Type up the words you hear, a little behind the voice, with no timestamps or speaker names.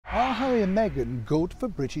Are Harry and Meghan good for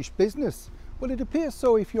British business? Well, it appears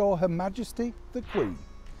so if you're Her Majesty the Queen.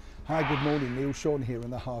 Hi, good morning, Neil Sean here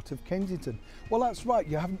in the heart of Kensington. Well, that's right,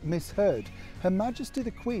 you haven't misheard. Her Majesty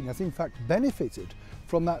the Queen has in fact benefited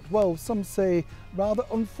from that, well, some say rather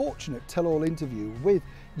unfortunate tell-all interview with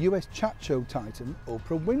US chat show titan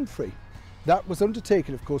Oprah Winfrey. That was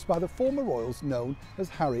undertaken, of course, by the former royals known as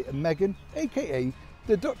Harry and Meghan, aka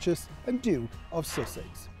the Duchess and Duke of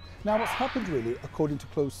Sussex. Now, what's happened really, according to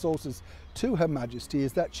close sources to Her Majesty,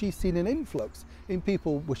 is that she's seen an influx in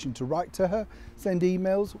people wishing to write to her, send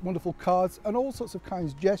emails, wonderful cards and all sorts of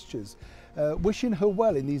kind gestures, wishing her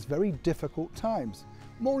well in these very difficult times.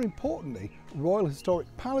 More importantly, Royal Historic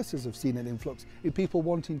Palaces have seen an influx in people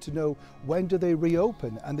wanting to know when do they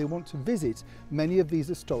reopen, and they want to visit many of these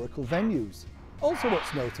historical venues. Also,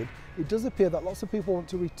 what's noted, it does appear that lots of people want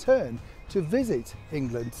to return to visit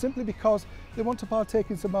England simply because they want to partake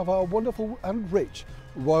in some of our wonderful and rich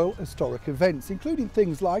royal historic events, including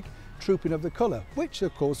things like Trooping of the Colour, which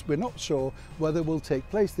of course we're not sure whether will take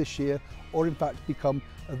place this year or in fact become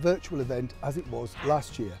a virtual event as it was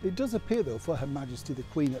last year. It does appear though for Her Majesty the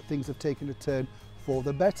Queen that things have taken a turn for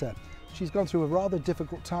the better. She's gone through a rather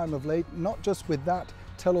difficult time of late, not just with that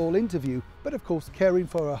tell-all interview, but of course caring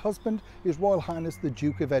for her husband, His Royal Highness the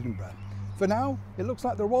Duke of Edinburgh. For now, it looks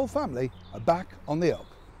like the royal family are back on the up.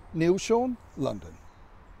 Neil Sean, London.